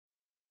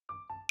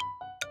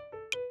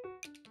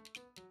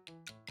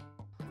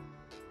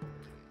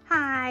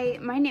Hi,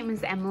 my name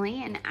is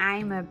Emily and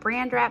I'm a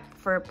brand rep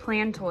for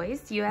Plan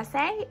Toys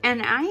USA,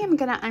 and I am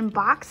gonna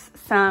unbox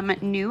some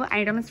new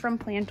items from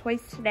Plan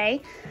Toys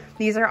today.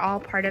 These are all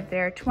part of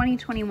their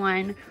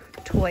 2021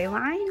 toy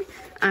line.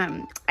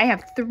 I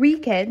have 3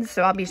 kids,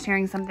 so I'll be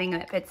sharing something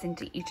that fits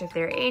into each of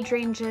their age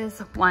ranges.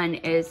 One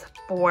is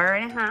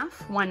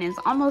 4.5, one is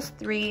almost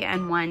 3,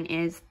 and one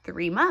is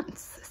 3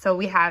 months. So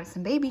we have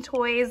some baby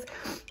toys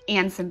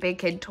and some big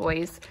kid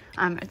toys.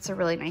 It's a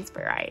really nice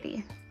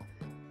variety.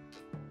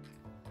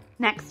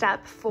 Next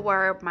up,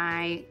 for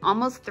my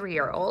almost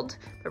 3-year-old,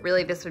 but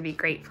really this would be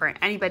great for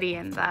anybody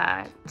in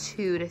the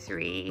 2 to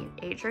 3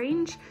 age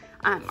range,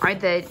 are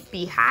the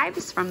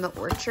beehives from the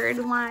Orchard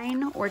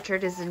line.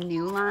 Orchard is a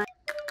new line.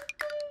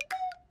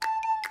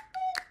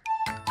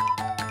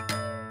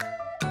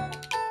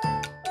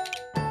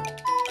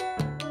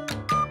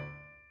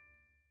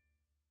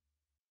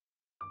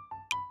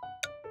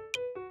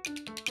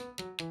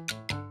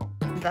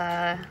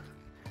 The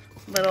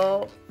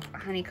little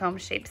honeycomb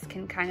shapes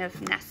can kind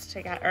of nest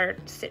together or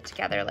sit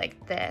together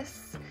like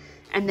this.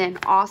 And then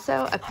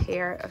also a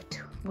pair of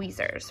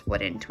tweezers,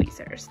 wooden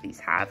tweezers. These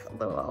have a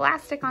little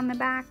elastic on the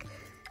back.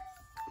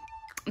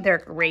 They're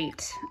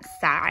great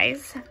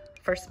size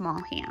for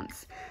small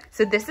hands.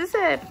 So this is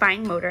a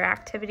fine motor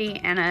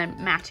activity and a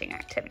matching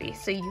activity.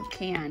 So you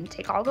can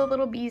take all the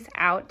little bees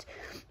out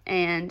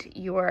and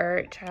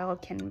your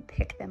child can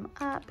pick them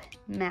up,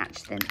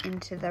 match them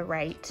into the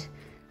right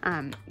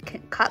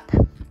cup,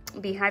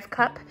 beehive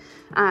cup,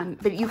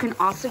 but you can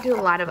also do a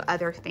lot of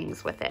other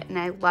things with it. And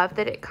I love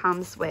that it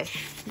comes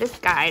with this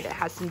guide. It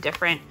has some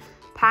different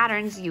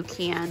patterns you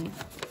can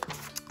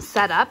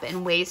set up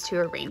and ways to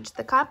arrange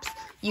the cups.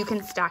 You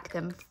can stack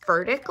them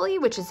vertically,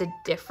 which is a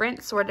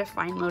different sort of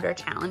fine motor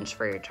challenge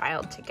for your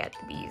child to get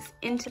the bees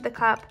into the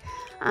cup.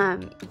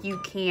 You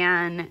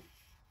can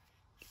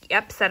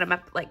set them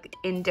up like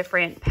in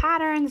different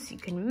patterns. You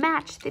can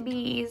match the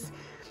bees,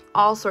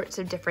 all sorts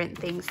of different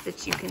things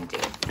that you can do.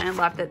 And I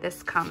love that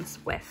this comes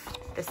with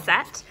the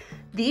set.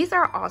 These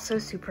are also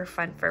super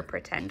fun for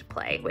pretend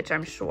play, which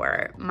I'm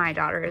sure my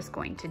daughter is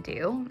going to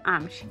do.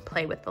 She can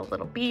play with the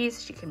little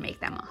bees. She can make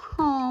them a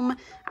home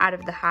out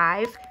of the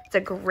hive. It's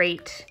a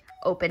great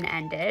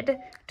open-ended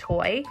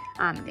toy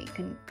that you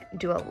can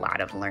do a lot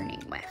of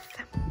learning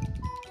with.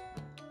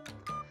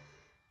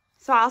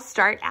 So I'll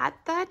start at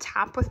the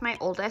top with my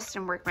oldest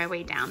and work my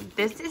way down.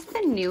 This is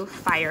the new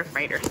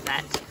firefighter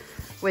set,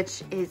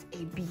 which is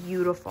a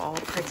beautiful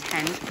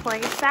pretend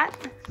play set.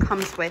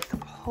 Comes with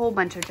a whole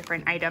bunch of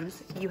different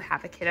items. You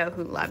have a kiddo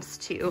who loves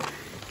to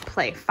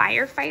play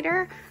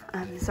firefighter.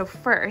 So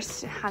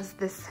first, it has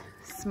this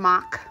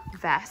smock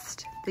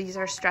vest. These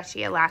are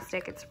stretchy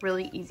elastic. It's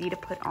really easy to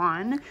put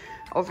on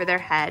over their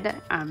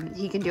head.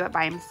 He can do it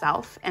by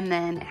himself. And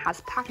then it has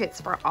pockets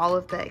for all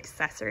of the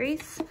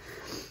accessories.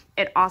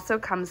 It also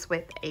comes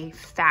with a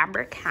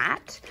fabric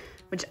hat,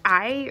 which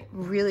I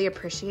really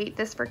appreciate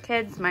this for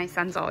kids. My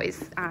son's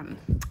always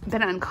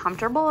been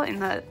uncomfortable in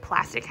the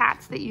plastic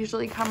hats that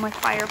usually come with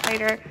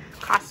firefighter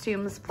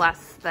costumes,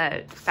 plus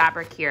the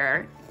fabric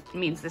here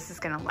means this is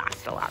gonna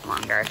last a lot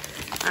longer.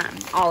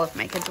 All of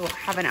my kids will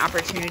have an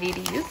opportunity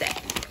to use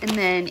it. And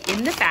then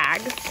in the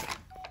bags,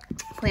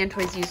 Plan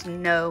Toys use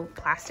no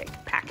plastic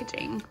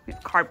packaging. We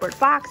have a cardboard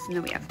box, and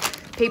then we have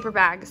paper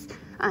bags.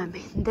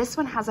 This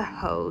one has a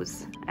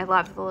hose. I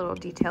love the little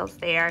details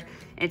there.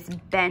 It's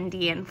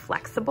bendy and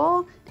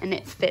flexible, and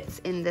it fits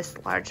in this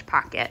large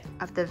pocket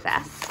of the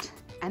vest.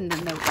 And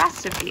then the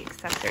rest of the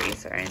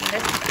accessories are in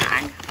this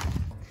bag.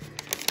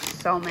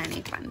 So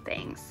many fun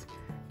things.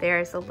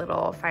 There's a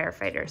little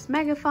firefighter's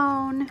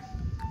megaphone,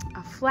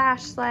 a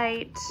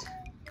flashlight,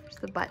 there's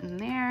the button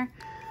there,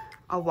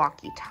 a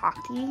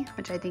walkie-talkie,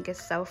 which I think is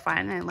so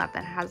fun. I love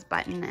that it has a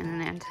button and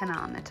an antenna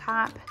on the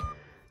top.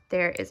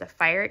 There is a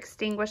fire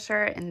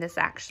extinguisher, and this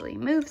actually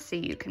moves so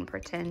you can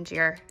pretend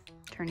you're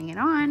turning it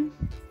on,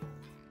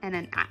 and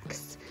an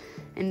axe.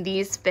 And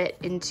these fit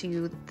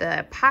into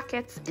the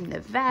pockets in the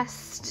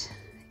vest.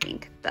 I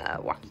think the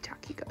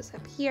walkie-talkie goes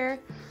up here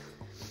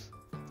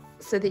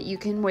so that you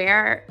can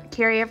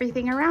carry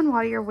everything around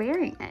while you're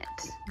wearing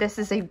it. This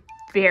is a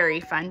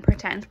very fun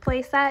pretend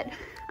play set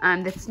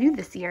that's new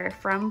this year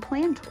from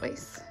Plan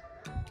Toys.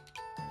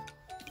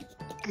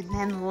 And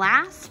then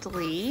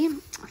lastly,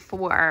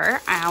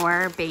 for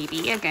our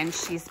baby, again,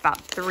 she's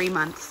about 3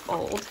 months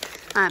old.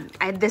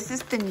 This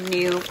is the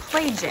new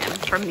play gym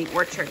from the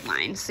Orchard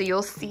line. So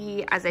you'll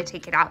see as I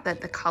take it out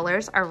that the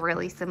colors are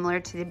really similar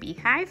to the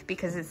beehive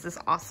because this is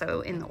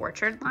also in the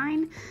Orchard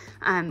line.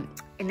 And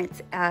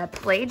it's a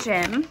play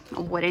gym,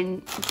 a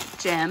wooden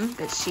gym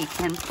that she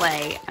can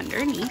play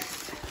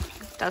underneath.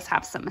 It does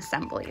have some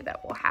assembly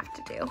that we'll have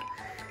to do.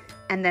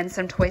 And then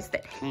some toys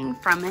that hang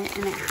from it,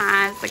 and it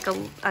has like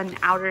an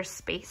outer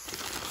space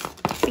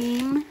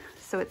theme.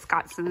 So it's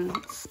got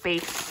some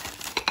space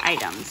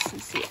items. You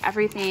see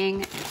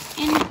everything is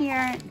in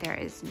here. There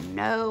is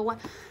no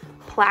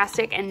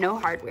plastic and no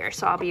hardware.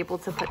 So I'll be able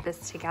to put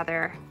this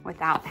together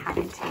without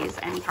having to use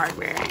any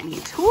hardware, any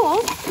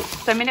tools.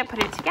 So I'm gonna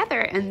put it together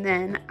and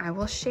then I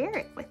will share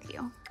it with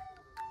you.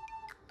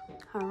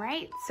 All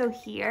right, so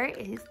here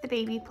is the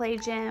baby play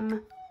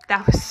gym.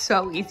 That was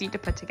so easy to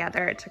put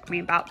together. It took me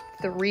about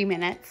 3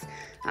 minutes.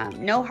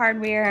 No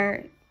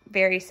hardware,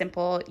 very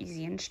simple,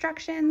 easy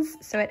instructions.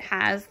 So it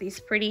has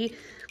these pretty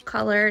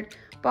colored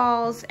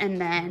balls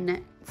and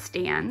then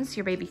stands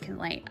your baby can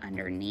lay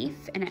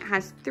underneath. And it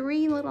has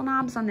 3 little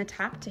knobs on the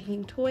top to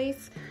hang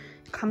toys.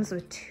 It comes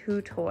with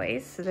 2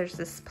 toys. So there's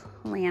this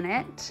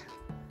planet,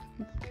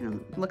 kind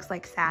of looks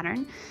like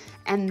Saturn.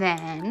 And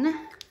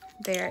then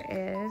there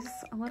is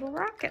a little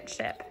rocket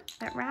ship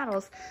that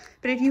rattles.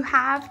 But if you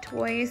have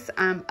toys,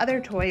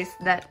 other toys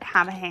that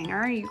have a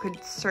hanger, you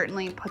could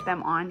certainly put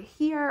them on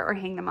here or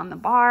hang them on the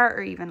bar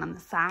or even on the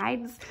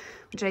sides,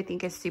 which I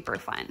think is super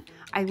fun.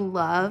 I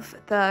love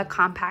the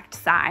compact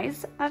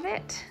size of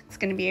it. It's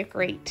gonna be a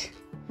great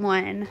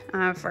one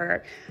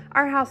for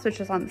our house, which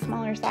is on the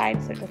smaller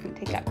side, so it doesn't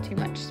take up too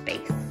much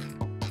space.